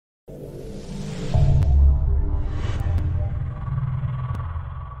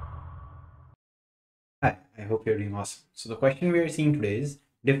hope you're doing awesome. So the question we are seeing today is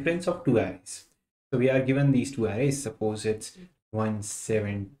difference of two arrays. So we are given these two arrays. Suppose it's 1,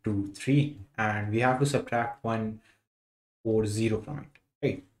 7, 2, 3, and we have to subtract 1, 4, 0 from it,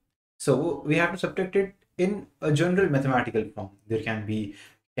 right? So we have to subtract it in a general mathematical form. There can be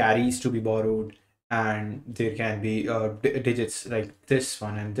carries to be borrowed, and there can be digits like this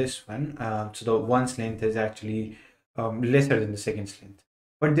one and this one. So the one's length is actually lesser than the second's length.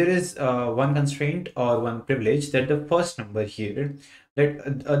 But there is one constraint or one privilege that the first number here,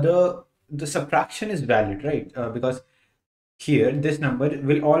 that the subtraction is valid, right? Because here this number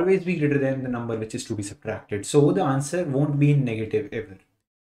will always be greater than the number which is to be subtracted. So the answer won't be negative ever.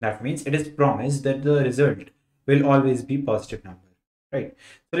 That means it is promised that the result will always be positive number, right?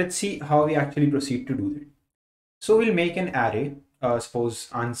 So let's see how we actually proceed to do that. So we'll make an array. Suppose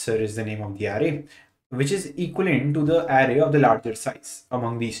answer is the name of the array, which is equivalent to the array of the larger size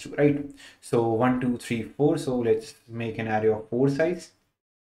among these two, right? So 1, 2, 3, 4. So let's make an array of 4 size.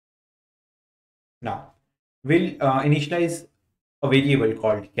 Now we'll initialize a variable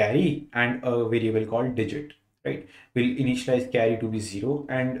called carry and a variable called digit, right? We'll initialize carry to be 0,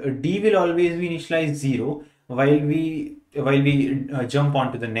 and d will always be initialized 0 while we jump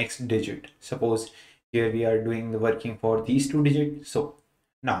on to the next digit. Suppose here we are doing the working for these two digits. So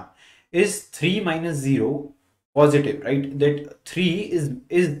now is 3 minus 0 positive, right? That 3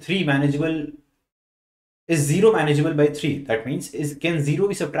 is 3 manageable, is 0 manageable by 3? That means can 0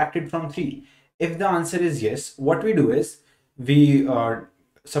 be subtracted from 3? If the answer is yes, what we do is we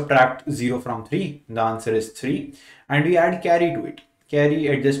subtract 0 from 3. The answer is 3, and we add carry to it. Carry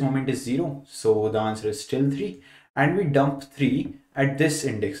at this moment is 0, so the answer is still 3, and we dump 3 at this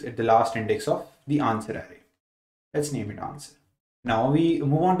index, at the last index of the answer array. Let's name it answer. Now we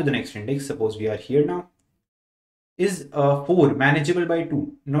move on to the next index. Suppose we are here now. Is 4 manageable by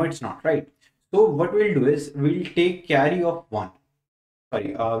 2? No, it's not, right? So what we'll do is we'll take carry of 1.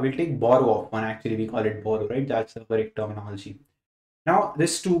 Sorry, we'll take borrow of 1. Actually, we call it borrow, right? That's the correct terminology. Now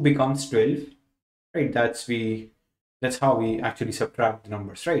this 2 becomes 12, right? That's how we actually subtract the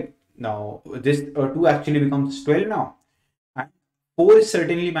numbers, right? Now this 2 actually becomes 12 now, and 4 is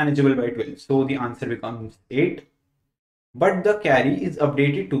certainly manageable by 12, so the answer becomes 8. But the carry is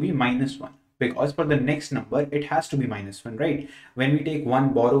updated to be -1, because for the next number it has to be -1, right? When we take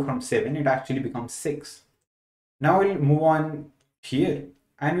 1 borrow from 7, it actually becomes 6. Now we'll move on here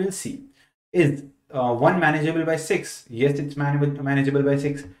and we'll see, is 1 manageable by 6? Yes, it's manageable by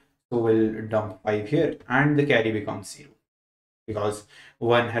 6. So we'll dump 5 here, and the carry becomes 0 because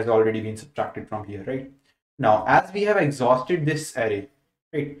 1 has already been subtracted from here, right? Now, as we have exhausted this array,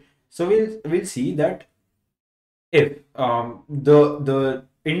 right? So we'll see that if the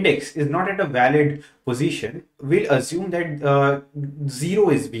index is not at a valid position, we'll assume that 0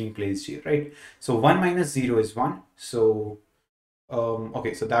 is being placed here, right? So 1 minus 0 is 1. So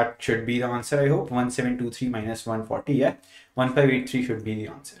okay, so that should be the answer, I hope. 1723 minus 140, yeah, 1583 should be the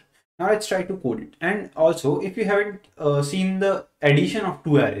answer. Now let's try to code it. And also, if you haven't seen the addition of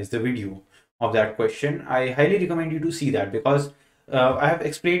two arrays, the video of that question, I highly recommend you to see that, because I have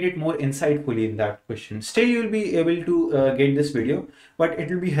explained it more insightfully in that question. Still, you'll be able to get this video, but it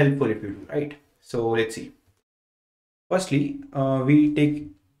will be helpful if you do, right? So let's see. Firstly, we take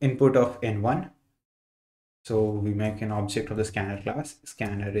input of n1. So we make an object of the scanner class.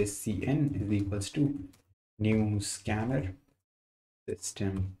 Scanner is cn is equals to new scanner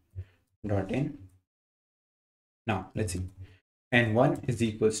system.n. Now let's see. n1 is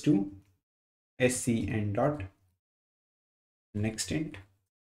equals to scn dot next int.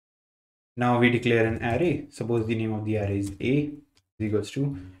 Now we declare an array. Suppose the name of the array is a is equals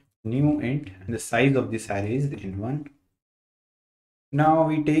to new int, and the size of this array is n1. Now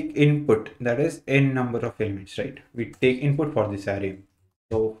we take input, that is n number of elements, right? We take input for this array.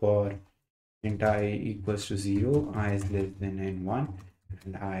 So for int I equals to 0, I is less than n1,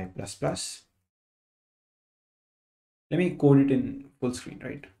 and I plus plus. Let me code it in full screen,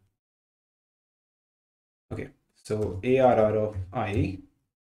 right? Okay, so ARR of I,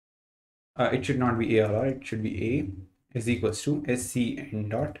 it should not be ARR, it should be A is equals to scn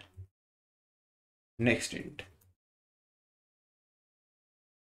dot next int.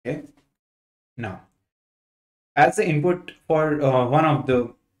 Okay, now as the input for one of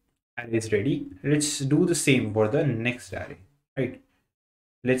the arrays ready, let's do the same for the next array, right?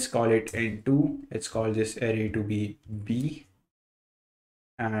 Let's call it n2. Let's call this array to be b,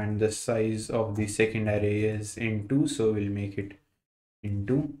 and the size of the second array is n2, so we'll make it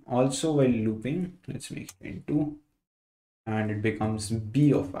n2. Also, while looping, let's make it n2, and it becomes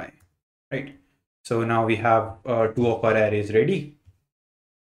b of I, right? So now we have two of our arrays ready.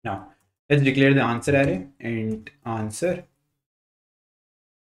 Now Let's declare the answer array, and answer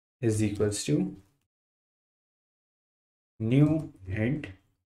is equals to new int.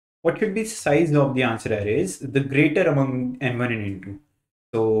 What should be the size of the answer array is the greater among n1 and n2.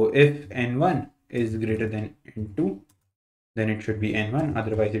 So if n1 is greater than n2, then it should be n1,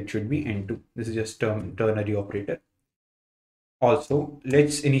 otherwise it should be n2. This is just ternary operator. Also,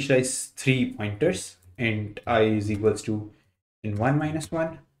 let's initialize 3 pointers, and I is equals to n1 minus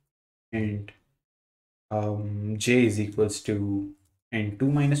 1, and j is equals to n2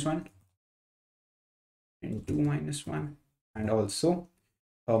 minus 1, n2 minus 1, and also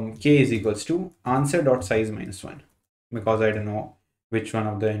k is equals to answer dot size minus 1, because I don't know which one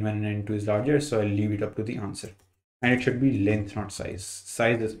of the n1 and n2 is larger, so I'll leave it up to the answer. And it should be length, not size.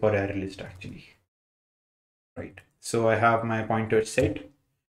 Size is for array list actually. Right. So I have my pointer set.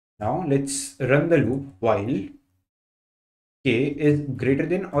 Now let's run the loop while k is greater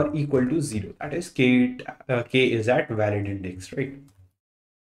than or equal to 0. That is k is at valid index, right?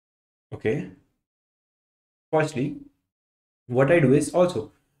 Okay. Firstly, what I do is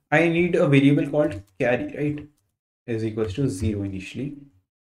also I need a variable called carry, right? Is equals to 0 initially.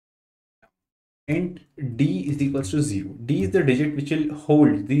 And d is equals to 0. D is the digit which will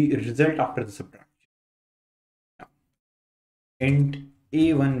hold the result after the subtraction. Now, and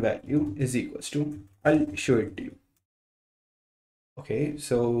a1 value is equals to, I'll show it to you. Okay,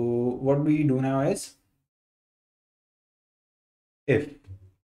 so what we do now is, if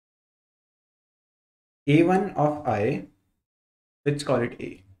a1 of I, let's call it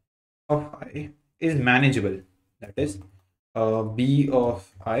a of I, is manageable, that is b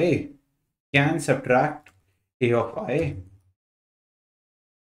of I can subtract a of I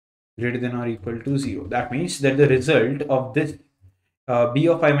greater than or equal to 0. That means that the result of this b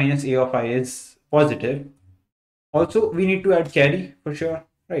of I minus a of I is positive. Also, we need to add carry for sure,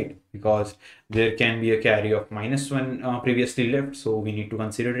 right? Because there can be a carry of -1 previously left, so we need to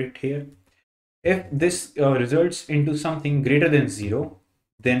consider it here. If this results into something greater than 0,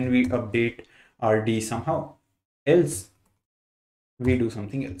 then we update our d somehow. Else, we do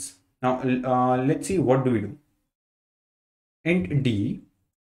something else. Now, let's see what do we do. Int d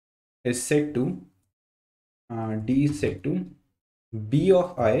is set to b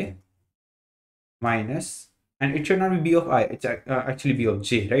of I minus, and it should not be b of I, it's actually b of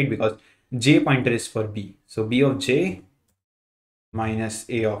j, right? Because j pointer is for b. So b of j minus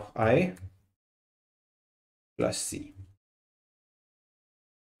a of I plus c.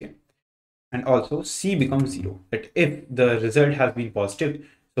 Okay. And also c becomes 0. That if the result has been positive,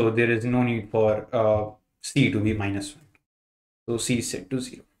 so there is no need for c to be -1. So c is set to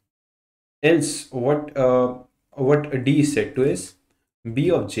 0. Else, what d is set to is b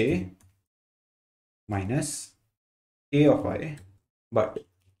of j minus a of I, but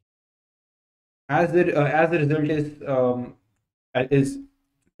as the result is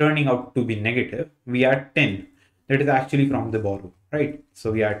turning out to be negative, we add 10. That is actually from the borrow, right?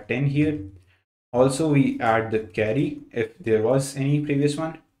 So we add 10 here. Also, we add the carry if there was any previous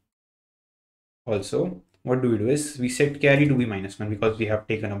one. Also, what do we do is we set carry to be -1 because we have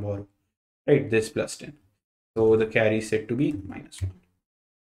taken a borrow, right? This plus 10. So the carry is set to be -1.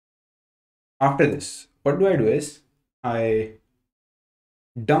 After this, what do I do is I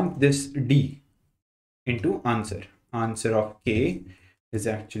dump this d into answer. Answer of k is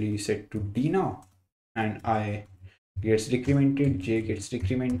actually set to d now, and I gets decremented, j gets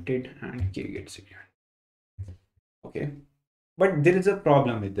decremented, and k gets decremented. Okay, but there is a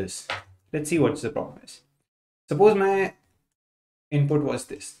problem with this. Let's see what's the problem is. Suppose my input was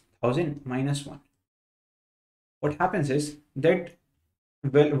this 1000 minus 1. What happens is that,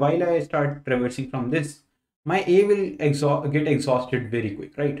 well, while I start traversing from this, my a will get exhausted very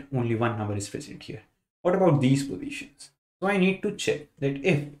quick, right? Only one number is present here. What about these positions? So I need to check that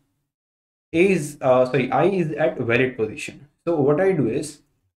if I is at valid position. So what I do is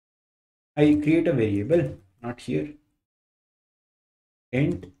I create a variable, not here,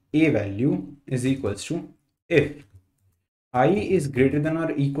 int a value is equals to if I is greater than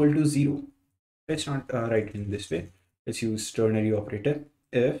or equal to 0. Let's not write it in this way. Let's use ternary operator.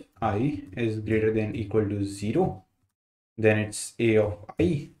 If I is greater than equal to 0, then it's a of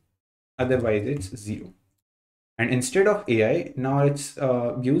I, otherwise it's 0. And instead of ai, now let's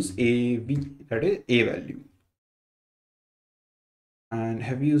use av, that is a value. And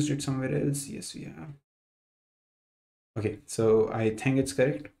have we used it somewhere else? Yes, we have. Okay, so I think it's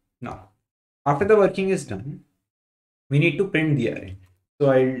correct. Now, after the working is done, we need to print the array.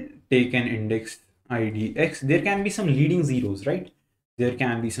 So I'll take an index id x. There can be some leading zeros, right? There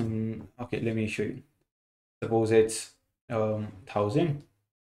can be some, okay, let me show you. Suppose it's 1000,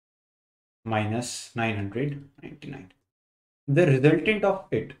 minus 999. The resultant of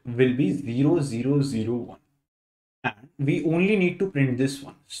it will be 0001. And we only need to print this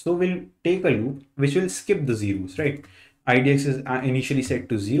one. So we'll take a loop which will skip the zeros, right? IDX is initially set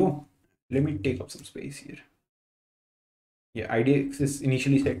to 0. Let me take up some space here. Yeah, IDX is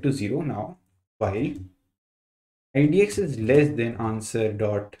initially set to 0 now, while IDX is less than answer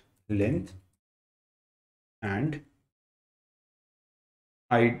dot length and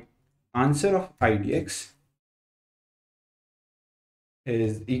answer of IDX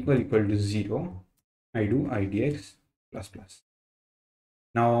is equal to 0. I do IDX plus plus.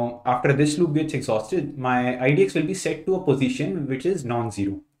 Now, after this loop gets exhausted, my IDX will be set to a position which is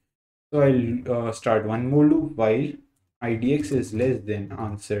non-zero. So I'll start one more loop while IDX is less than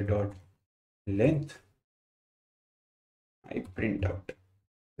answer dot length. I print out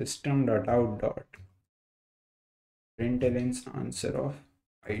system dot out dot println's answer of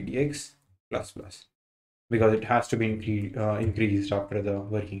IDX plus plus, because it has to be increased after the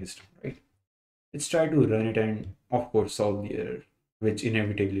working is done, right? Let's try to run it and of course solve the error, which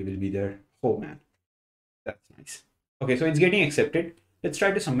inevitably will be there. Oh man, that's nice. Okay, so it's getting accepted. Let's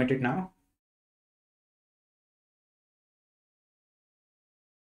try to submit it now.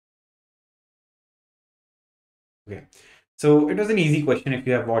 Okay, so it was an easy question if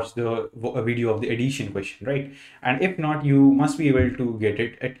you have watched the video of the addition question, right? And if not, you must be able to get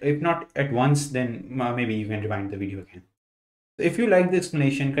it. If not at once, then maybe you can rewind the video again. So if you like the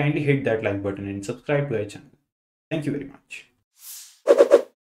explanation, kindly hit that like button and subscribe to our channel. Thank you very much.